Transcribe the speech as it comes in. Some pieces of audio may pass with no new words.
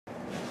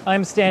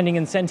I'm standing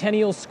in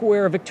Centennial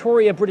Square,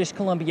 Victoria, British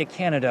Columbia,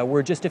 Canada,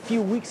 where just a few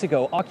weeks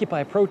ago,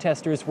 Occupy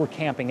protesters were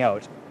camping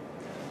out.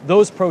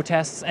 Those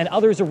protests and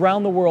others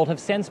around the world have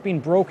since been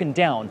broken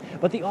down,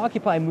 but the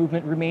Occupy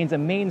movement remains a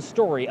main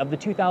story of the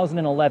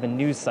 2011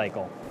 news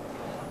cycle.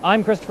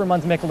 I'm Christopher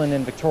Munns-Mickelin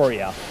in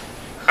Victoria.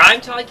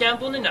 I'm Tali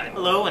Campbell in Nanaimo.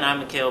 Hello, and I'm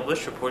Mikhail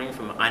Bush reporting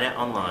from INET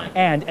Online.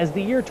 And as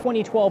the year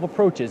 2012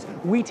 approaches,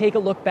 we take a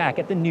look back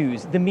at the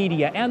news, the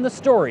media, and the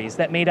stories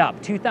that made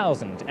up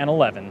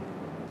 2011.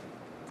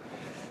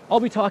 I'll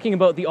be talking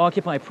about the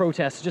Occupy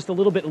protests just a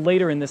little bit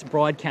later in this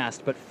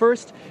broadcast, but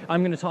first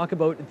I'm going to talk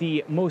about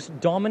the most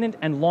dominant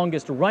and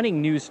longest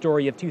running news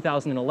story of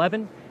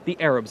 2011, the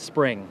Arab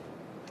Spring.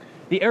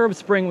 The Arab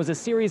Spring was a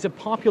series of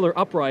popular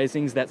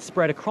uprisings that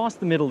spread across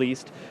the Middle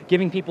East,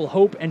 giving people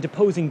hope and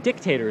deposing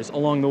dictators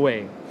along the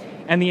way.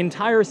 And the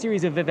entire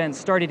series of events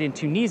started in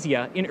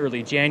Tunisia in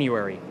early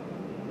January.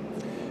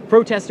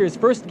 Protesters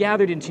first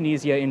gathered in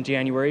Tunisia in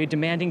January,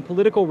 demanding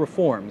political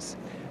reforms.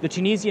 The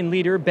Tunisian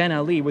leader, Ben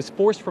Ali, was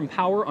forced from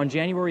power on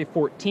January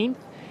 14th,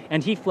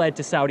 and he fled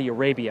to Saudi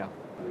Arabia.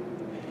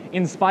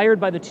 Inspired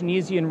by the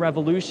Tunisian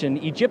revolution,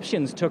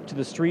 Egyptians took to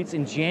the streets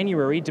in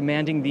January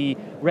demanding the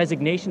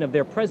resignation of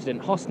their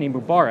president, Hosni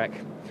Mubarak.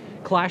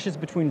 Clashes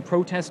between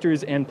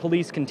protesters and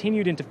police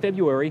continued into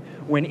February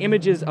when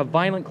images of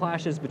violent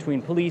clashes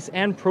between police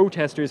and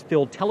protesters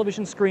filled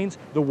television screens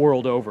the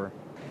world over.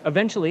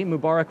 Eventually,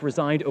 Mubarak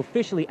resigned,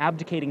 officially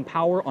abdicating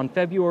power on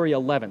February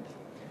 11th.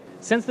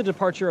 Since the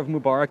departure of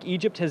Mubarak,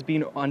 Egypt has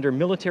been under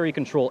military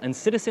control, and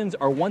citizens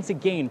are once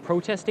again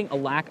protesting a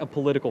lack of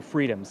political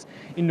freedoms.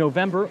 In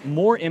November,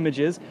 more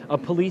images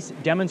of police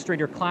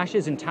demonstrator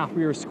clashes in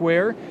Tahrir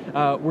Square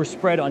were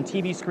spread on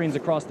TV screens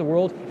across the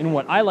world in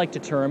what I like to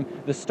term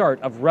the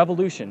start of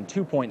Revolution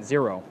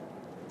 2.0.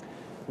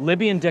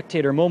 Libyan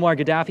dictator Muammar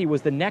Gaddafi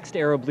was the next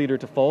Arab leader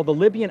to fall. The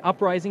Libyan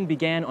uprising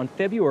began on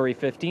February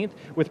 15th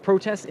with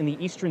protests in the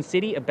eastern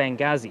city of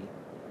Benghazi.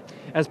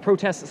 As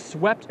protests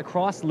swept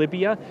across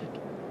Libya,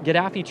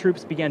 Gaddafi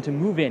troops began to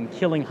move in,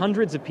 killing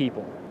hundreds of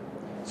people.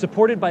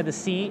 Supported by the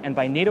sea and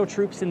by NATO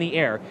troops in the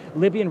air,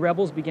 Libyan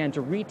rebels began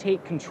to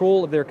retake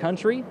control of their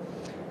country.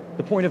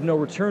 The point of no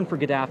return for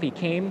Gaddafi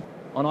came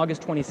on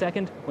August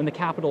 22nd when the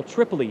capital,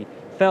 Tripoli,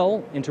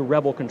 fell into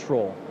rebel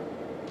control.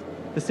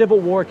 The civil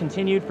war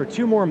continued for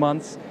 2 more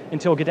months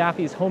until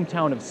Gaddafi's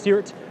hometown of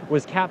Sirte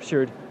was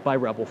captured by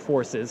rebel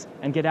forces,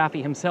 and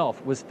Gaddafi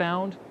himself was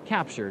found,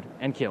 captured,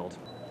 and killed.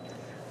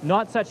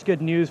 Not such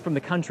good news from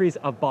the countries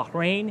of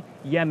Bahrain,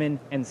 Yemen,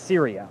 and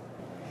Syria.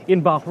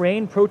 In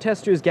Bahrain,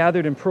 protesters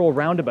gathered in Pearl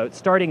Roundabout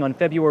starting on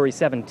February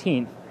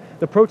 17th.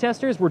 The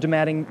protesters were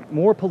demanding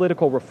more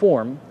political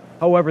reform,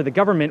 however, the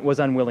government was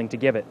unwilling to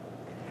give it.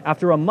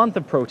 After a month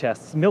of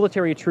protests,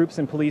 military troops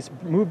and police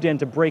moved in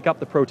to break up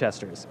the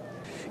protesters.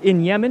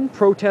 In Yemen,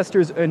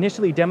 protesters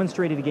initially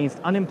demonstrated against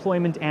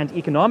unemployment and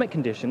economic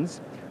conditions.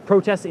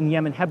 Protests in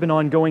Yemen have been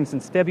ongoing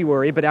since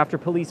February, but after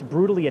police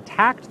brutally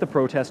attacked the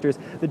protesters,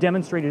 the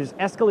demonstrators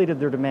escalated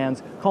their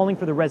demands, calling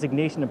for the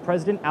resignation of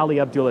President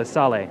Ali Abdullah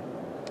Saleh.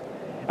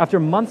 After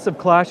months of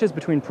clashes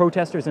between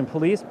protesters and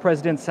police,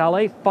 President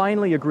Saleh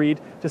finally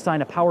agreed to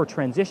sign a power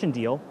transition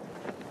deal.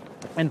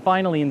 And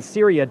finally, in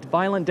Syria,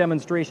 violent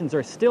demonstrations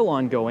are still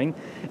ongoing,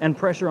 and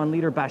pressure on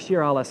leader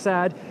Bashar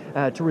al-Assad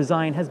to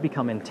resign has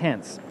become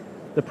intense.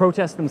 The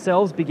protests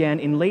themselves began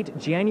in late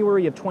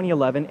January of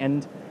 2011,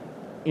 and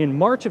in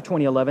March of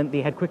 2011,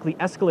 they had quickly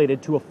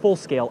escalated to a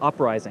full-scale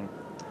uprising.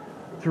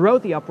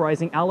 Throughout the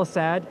uprising,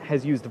 al-Assad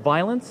has used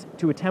violence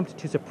to attempt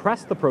to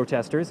suppress the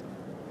protesters.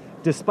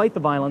 Despite the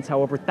violence,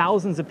 however,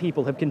 thousands of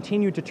people have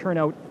continued to turn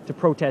out to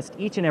protest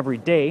each and every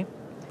day.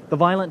 The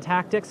violent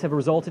tactics have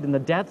resulted in the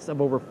deaths of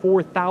over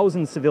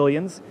 4,000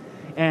 civilians,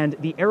 and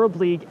the Arab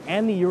League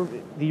and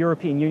the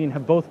European Union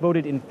have both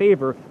voted in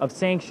favor of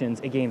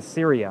sanctions against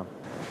Syria.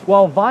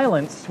 While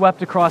violence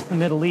swept across the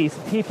Middle East,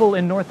 people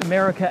in North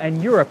America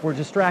and Europe were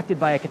distracted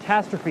by a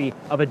catastrophe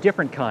of a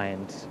different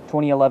kind.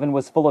 2011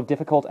 was full of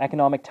difficult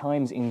economic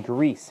times in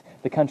Greece.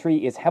 The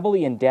country is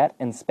heavily in debt,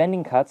 and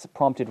spending cuts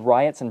prompted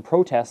riots and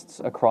protests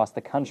across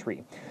the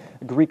country.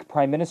 Greek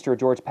Prime Minister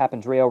George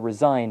Papandreou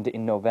resigned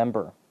in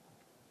November.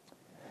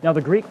 Now, the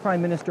Greek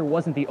Prime Minister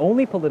wasn't the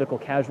only political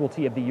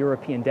casualty of the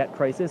European debt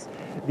crisis.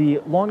 The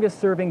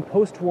longest-serving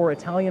post-war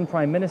Italian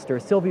Prime Minister,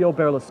 Silvio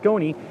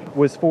Berlusconi,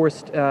 was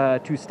forced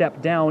to step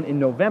down in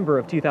November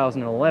of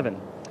 2011.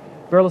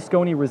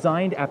 Berlusconi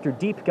resigned after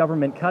deep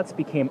government cuts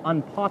became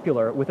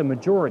unpopular with a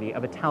majority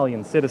of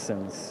Italian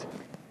citizens.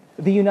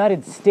 The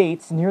United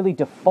States nearly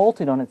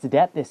defaulted on its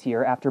debt this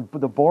year after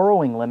the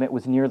borrowing limit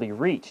was nearly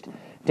reached.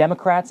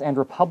 Democrats and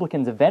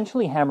Republicans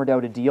eventually hammered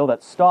out a deal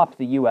that stopped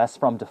the U.S.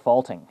 from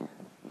defaulting.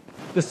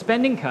 The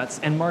spending cuts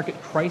and market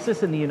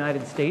crisis in the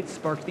United States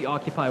sparked the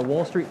Occupy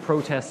Wall Street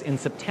protests in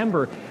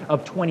September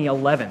of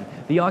 2011.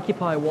 The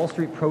Occupy Wall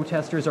Street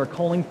protesters are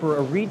calling for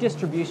a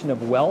redistribution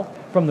of wealth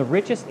from the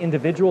richest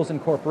individuals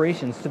and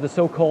corporations to the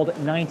so-called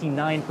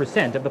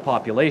 99% of the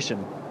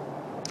population.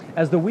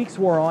 As the weeks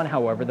wore on,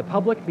 however, the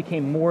public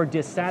became more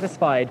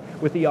dissatisfied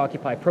with the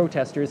Occupy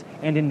protesters,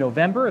 and in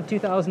November of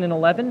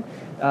 2011,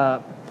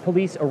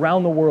 police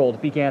around the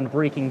world began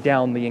breaking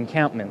down the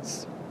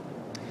encampments.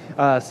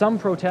 Some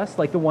protests,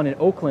 like the one in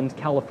Oakland,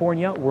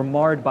 California, were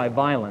marred by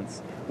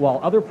violence, while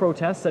other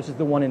protests, such as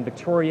the one in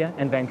Victoria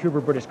and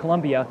Vancouver, British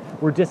Columbia,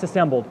 were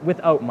disassembled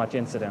without much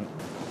incident.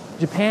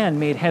 Japan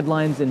made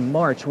headlines in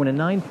March when a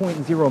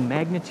 9.0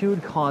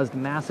 magnitude caused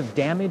massive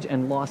damage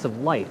and loss of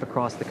life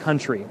across the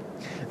country.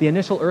 The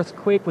initial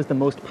earthquake was the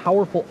most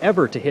powerful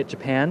ever to hit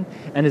Japan,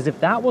 and as if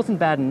that wasn't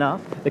bad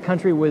enough, the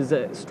country was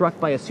struck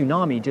by a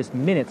tsunami just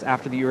minutes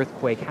after the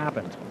earthquake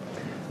happened.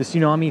 The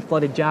tsunami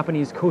flooded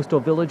Japanese coastal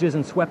villages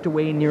and swept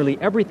away nearly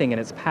everything in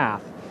its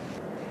path.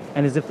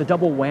 And as if the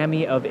double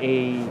whammy of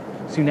a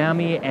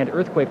tsunami and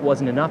earthquake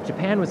wasn't enough,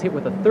 Japan was hit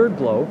with a third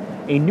blow,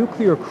 a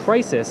nuclear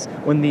crisis,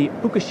 when the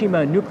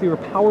Fukushima nuclear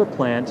power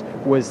plant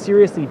was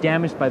seriously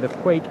damaged by the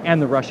quake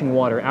and the rushing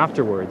water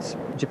afterwards.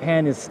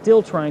 Japan is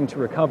still trying to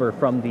recover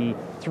from the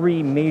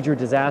 3 major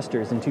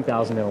disasters in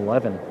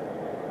 2011.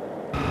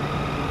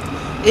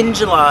 In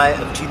July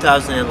of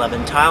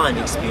 2011, Thailand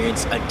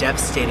experienced a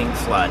devastating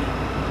flood.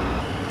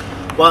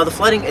 While the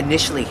flooding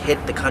initially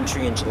hit the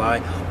country in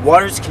July,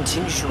 waters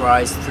continued to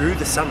rise through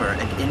the summer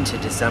and into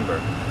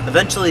December.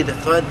 Eventually, the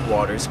flood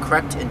waters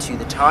crept into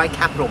the Thai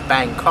capital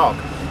Bangkok,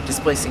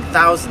 displacing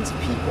thousands of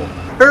people.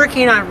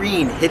 Hurricane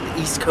Irene hit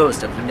the east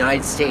coast of the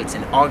United States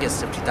in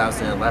August of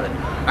 2011.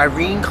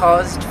 Irene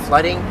caused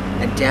flooding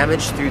and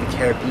damage through the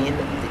Caribbean,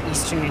 the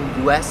eastern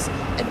US,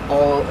 and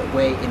all the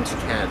way into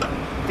Canada.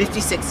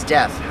 56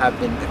 deaths have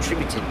been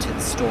attributed to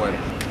the storm.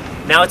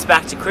 Now it's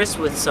back to Chris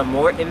with some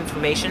more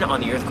information on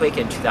the earthquake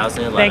in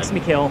 2011. Thanks,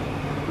 Mikhail.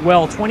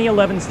 Well,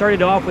 2011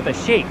 started off with a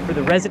shake for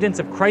the residents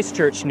of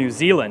Christchurch, New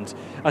Zealand.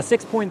 A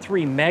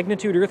 6.3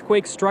 magnitude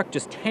earthquake struck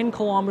just 10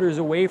 kilometers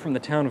away from the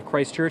town of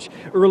Christchurch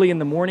early in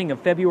the morning of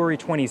February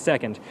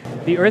 22nd.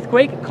 The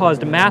earthquake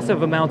caused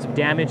massive amounts of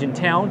damage in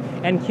town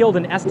and killed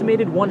an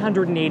estimated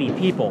 180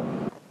 people.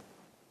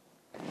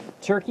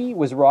 Turkey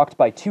was rocked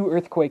by 2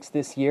 earthquakes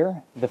this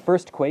year. The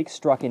first quake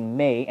struck in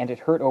May and it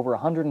hurt over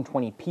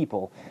 120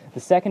 people. The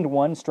second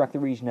one struck the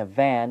region of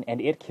Van and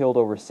it killed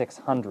over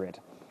 600.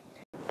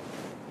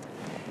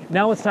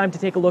 Now it's time to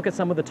take a look at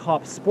some of the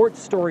top sports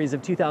stories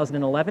of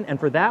 2011, and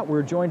for that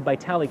we're joined by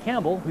Tali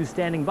Campbell, who's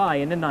standing by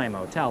in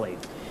Nanaimo. Tali.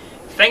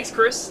 Thanks,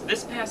 Chris.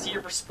 This past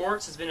year for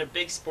sports has been a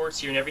big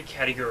sports year in every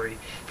category,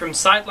 from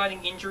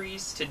sidelining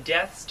injuries to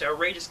deaths to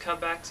outrageous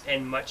comebacks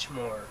and much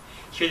more.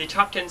 Here are the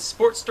top 10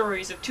 sports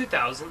stories of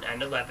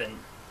 2011.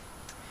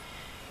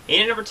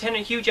 In at number 10, a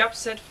huge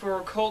upset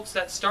for Colts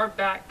that star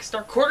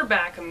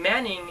quarterback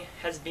Manning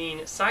has been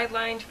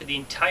sidelined for the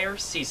entire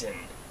season.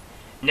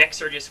 Next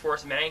surge has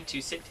forced Manning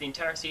to sit for the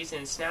entire season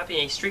and snapping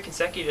a streak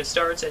consecutive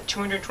starts at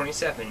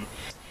 227.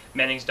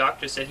 Manning's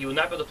doctor said he will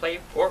not be able to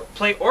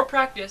play or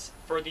practice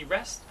for the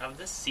rest of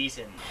the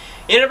season.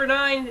 In number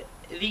 9,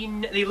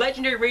 the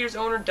legendary Raiders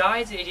owner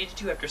dies at age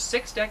 82 after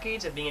 6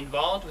 decades of being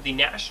involved with the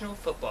National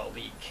Football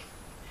League.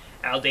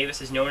 Al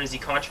Davis is known as the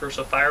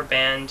controversial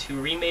fireband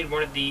who remade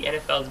one of the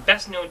NFL's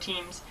best-known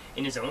teams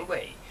in his own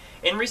way.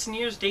 In recent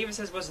years,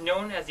 Davis was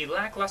known as the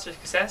lackluster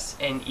success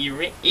and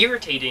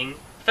irritating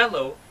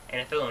fellow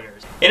NFL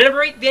owners. In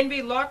number 8, the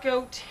NBA locked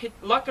out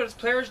its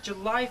players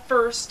July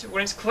 1st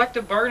when its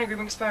collective bargaining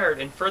agreement expired,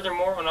 and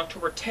furthermore on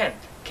October 10th,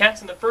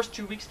 canceling the first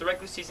 2 weeks of the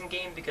regular season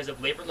game because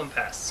of labor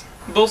impasse.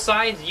 Both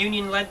sides, the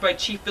union led by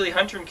Chief Billy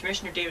Hunter and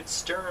Commissioner David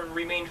Stern,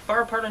 remained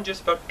far apart on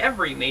just about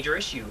every major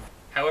issue.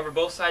 However,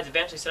 both sides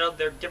eventually settled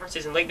their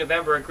differences in late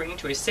November, agreeing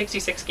to a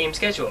 66-game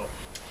schedule.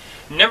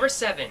 Number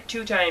 7,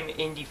 2-time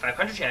Indy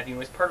 500 champion,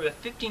 was part of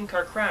a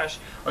 15-car crash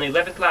on the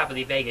 11th lap of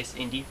the Vegas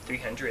Indy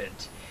 300.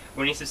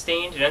 When he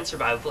sustained an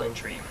unsurvivable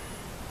injury.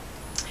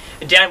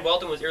 Dan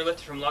Walden was airlifted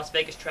from Las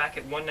Vegas track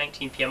at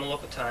 1:19 p.m.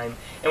 local time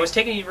and was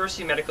taken to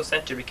University Medical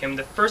Center, becoming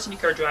the first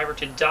IndyCar driver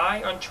to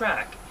die on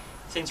track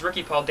since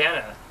Ricky Paul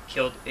Dana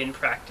killed in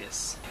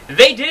practice.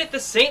 They did it! The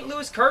St.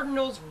 Louis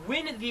Cardinals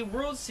win the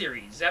World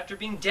Series. After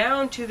being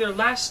down to their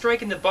last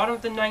strike in the bottom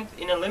of the 9th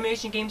in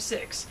Elimination Game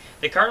 6,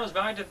 the Cardinals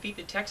vowed to defeat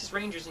the Texas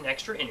Rangers in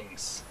extra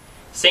innings.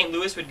 St.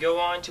 Louis would go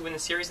on to win the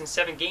series in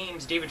 7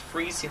 games. David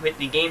Freese, who hit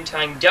the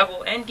game-tying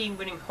double and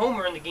game-winning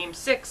homer in the Game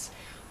 6,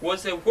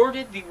 was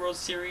awarded the World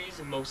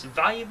Series Most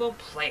Valuable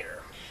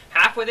Player.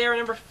 Halfway there,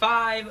 number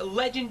 5,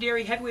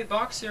 legendary heavyweight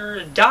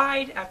boxer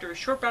died after a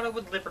short battle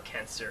with liver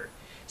cancer.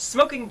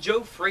 Smoking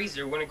Joe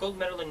Frazier won a gold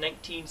medal in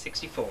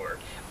 1964,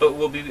 but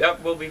will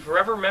be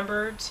forever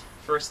remembered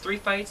for his 3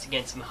 fights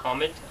against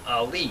Muhammad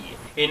Ali.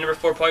 In number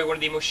 4, probably one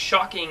of the most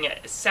shocking,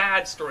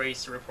 sad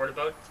stories to report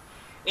about.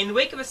 In the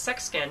wake of a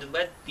sex scandal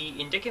led the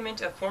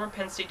indictment of former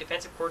Penn State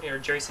defensive coordinator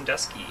Jerry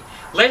Sandusky,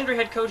 legendary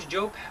head coach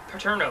Joe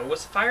Paterno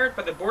was fired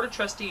by the Board of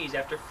Trustees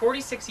after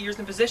 46 years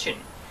in the position.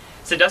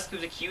 Sandusky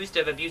was accused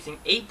of abusing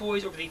 8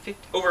 boys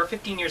over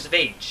 15 years of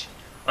age.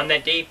 On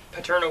that day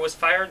Paterno was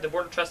fired, the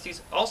Board of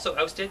Trustees also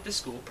ousted the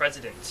school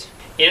president.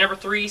 In number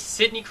 3,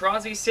 Sidney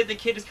Crosby, Sid the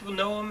Kid as people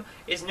know him,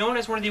 is known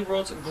as one of the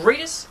world's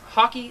greatest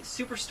hockey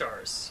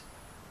superstars,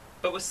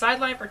 but was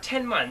sidelined for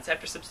 10 months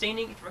after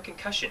sustaining from a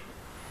concussion.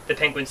 The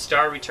Penguin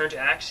star returned to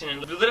action and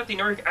lit up the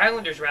Nordic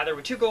Islanders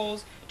with 2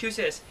 goals, 2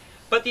 assists,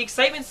 But the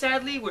excitement,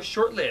 sadly, was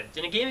short-lived.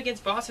 In a game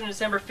against Boston on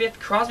December 5th,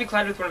 Crosby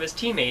collided with one of his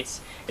teammates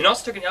and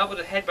also took an elbow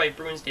to the head by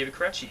Bruins' David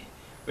Krejci.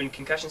 When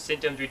concussion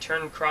symptoms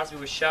returned, Crosby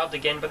was shelved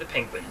again by the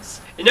Penguins.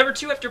 And number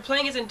 2, after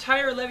playing his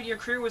entire 11-year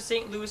career with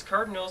St. Louis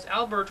Cardinals,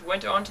 Albert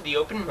went on to the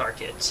open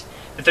market.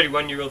 The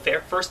 31-year-old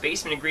first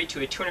baseman agreed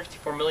to a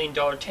 $254 million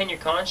 10-year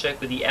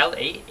contract with the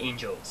LA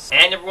Angels.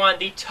 And number 1,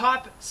 the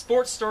top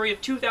sports story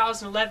of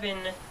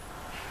 2011,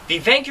 the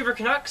Vancouver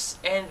Canucks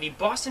and the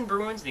Boston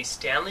Bruins in the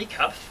Stanley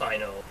Cup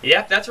Final.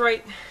 Yep, that's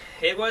right.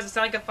 It was the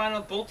Stanley Cup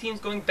Final, both teams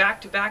going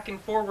back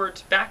and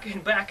forward,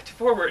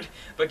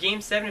 but Game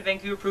 7 in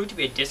Vancouver proved to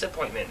be a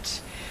disappointment.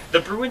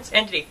 The Bruins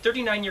ended a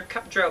 39-year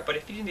Cup drought by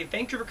defeating the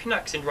Vancouver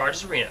Canucks in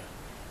Rogers Arena.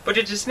 But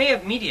to the dismay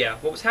of media,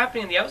 what was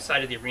happening on the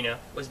outside of the arena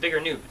was bigger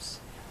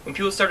news. When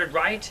people started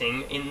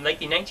rioting in like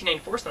the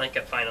 1994 Stanley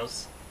Cup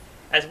Finals,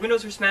 as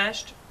windows were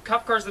smashed,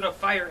 cop cars lit on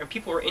fire, and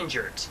people were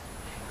injured.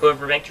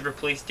 However, Vancouver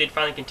police did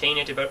finally contain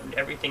it about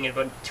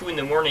 2 in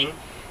the morning,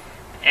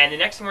 and the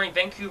next morning,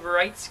 Vancouver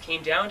Riots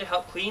came down to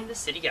help clean the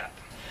city up.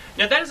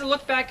 Now that is a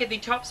look back at the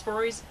top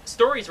stories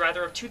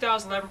of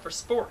 2011 for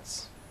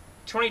sports.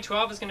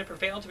 2012 is going to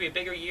prevail to be a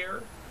bigger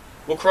year.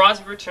 Will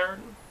Crosby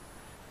return?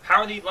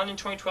 How are the London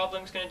 2012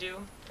 Olympics going to do?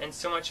 And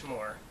so much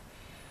more.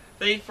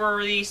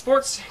 For the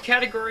sports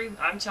category,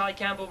 I'm Tali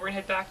Campbell. We're going to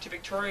head back to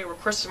Victoria, where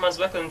Christopher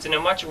Munswickland's in a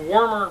much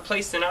warmer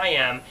place than I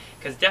am,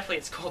 because definitely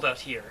it's cold out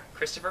here.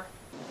 Christopher?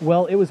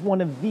 Well, it was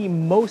one of the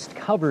most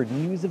covered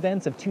news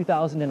events of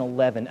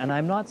 2011, and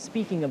I'm not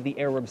speaking of the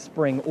Arab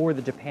Spring or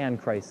the Japan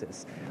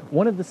crisis.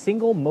 One of the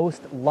single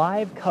most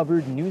live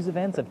covered news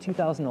events of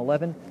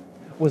 2011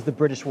 was the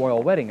British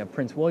royal wedding of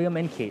Prince William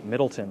and Kate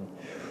Middleton.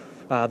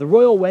 The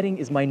royal wedding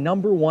is my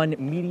 #1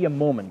 media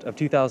moment of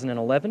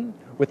 2011,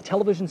 with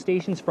television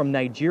stations from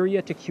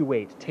Nigeria to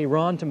Kuwait,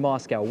 Tehran to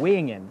Moscow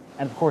weighing in,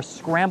 and of course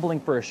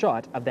scrambling for a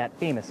shot of that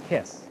famous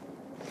kiss.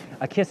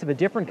 A kiss of a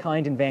different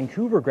kind in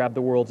Vancouver grabbed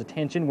the world's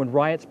attention when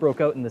riots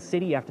broke out in the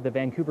city after the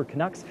Vancouver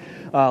Canucks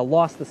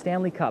lost the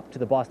Stanley Cup to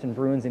the Boston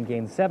Bruins in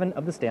Game 7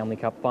 of the Stanley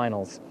Cup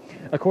Finals.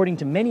 According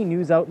to many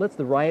news outlets,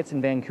 the riots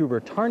in Vancouver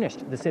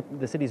tarnished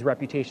the city's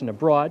reputation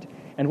abroad,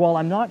 and while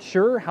I'm not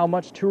sure how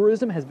much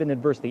tourism has been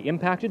adversely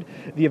impacted,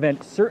 the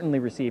event certainly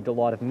received a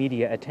lot of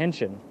media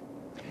attention.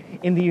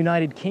 In the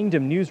United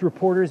Kingdom, news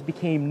reporters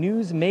became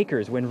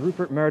newsmakers when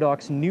Rupert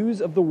Murdoch's News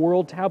of the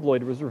World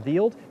tabloid was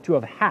revealed to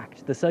have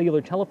hacked the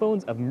cellular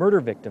telephones of murder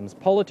victims,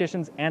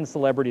 politicians, and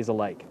celebrities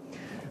alike.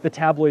 The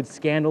tabloid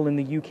scandal in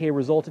the UK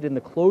resulted in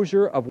the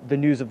closure of the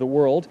News of the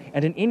World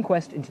and an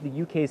inquest into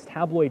the UK's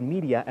tabloid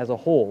media as a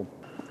whole.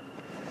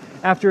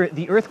 After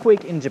the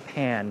earthquake in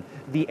Japan,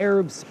 the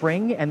Arab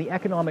Spring, and the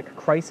economic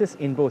crisis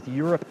in both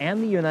Europe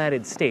and the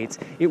United States,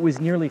 it was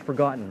nearly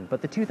forgotten.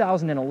 But the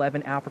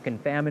 2011 African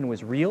famine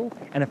was real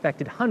and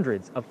affected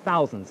hundreds of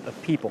thousands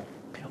of people.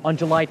 On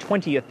July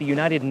 20th, the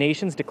United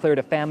Nations declared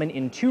a famine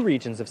in 2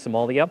 regions of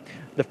Somalia,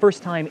 the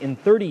first time in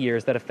 30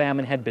 years that a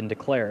famine had been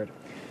declared.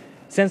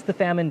 Since the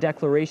famine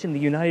declaration, the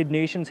United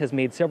Nations has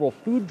made several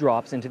food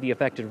drops into the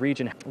affected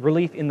region.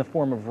 Relief in the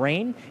form of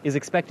rain is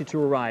expected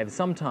to arrive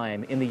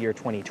sometime in the year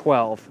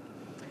 2012.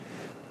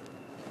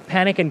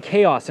 Panic and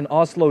chaos in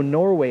Oslo,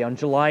 Norway on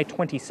July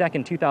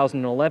 22,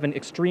 2011.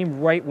 Extreme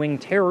right-wing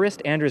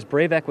terrorist Anders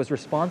Breivik was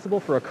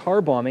responsible for a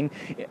car bombing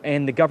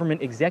in the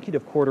government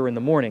executive quarter in the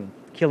morning,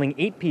 killing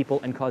 8 people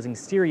and causing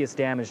serious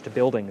damage to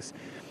buildings.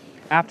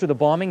 After the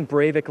bombing,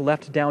 Breivik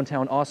left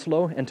downtown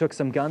Oslo and took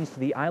some guns to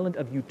the island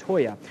of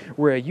Utøya,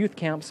 where a youth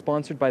camp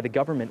sponsored by the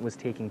government was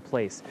taking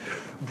place.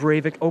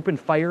 Breivik opened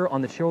fire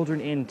on the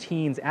children and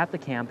teens at the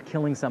camp,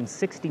 killing some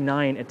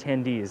 69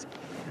 attendees.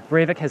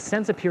 Breivik has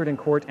since appeared in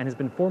court and has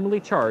been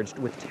formally charged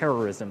with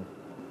terrorism.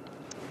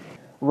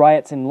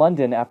 Riots in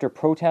London after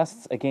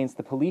protests against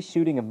the police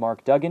shooting of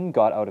Mark Duggan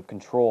got out of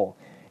control.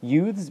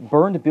 Youths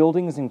burned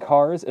buildings and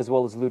cars as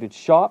well as looted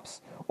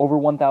shops. Over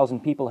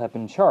 1,000 people have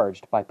been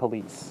charged by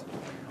police.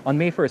 On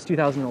May 1st,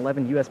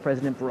 2011, U.S.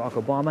 President Barack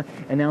Obama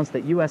announced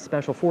that U.S.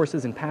 Special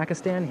Forces in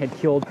Pakistan had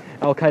killed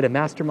al-Qaeda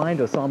mastermind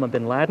Osama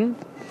bin Laden.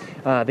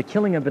 The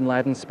killing of bin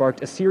Laden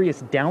sparked a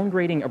serious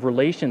downgrading of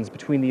relations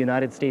between the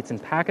United States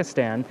and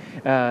Pakistan,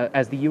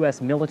 as the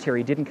U.S.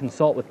 military didn't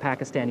consult with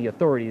Pakistani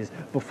authorities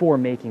before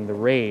making the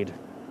raid.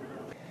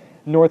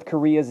 North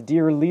Korea's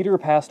dear leader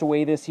passed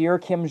away this year.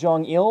 Kim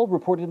Jong-il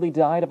reportedly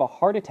died of a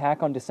heart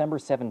attack on December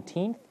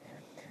 17th.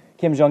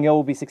 Kim Jong-il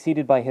will be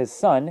succeeded by his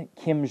son,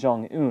 Kim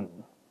Jong-un.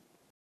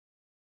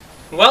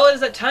 Well, it is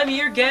that time of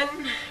year again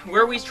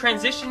where we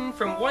transition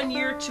from one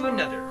year to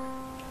another.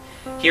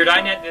 Here at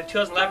INET,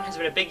 2011 has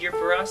been a big year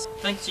for us,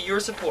 thanks to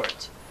your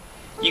support.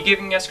 You're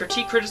giving us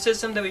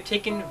criticism that we've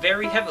taken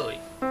very heavily.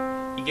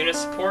 You've given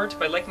us support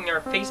by liking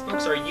our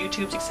Facebooks, our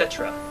YouTubes,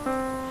 etc.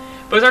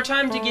 But it's our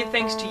time to give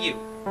thanks to you.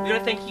 We want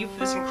to thank you for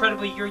this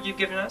incredible year you've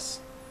given us,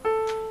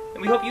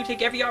 and we hope you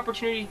take every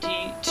opportunity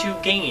to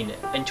gain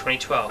in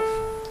 2012.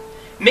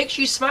 Make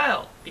sure you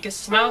smile, because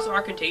smiles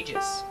are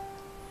contagious.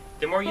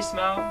 The more you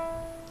smile,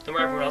 the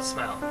more everyone else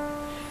smiles.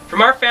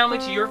 From our family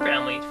to your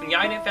family, from the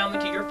INET family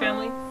to your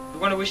family, we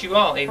want to wish you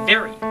all a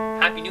very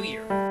happy new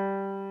year.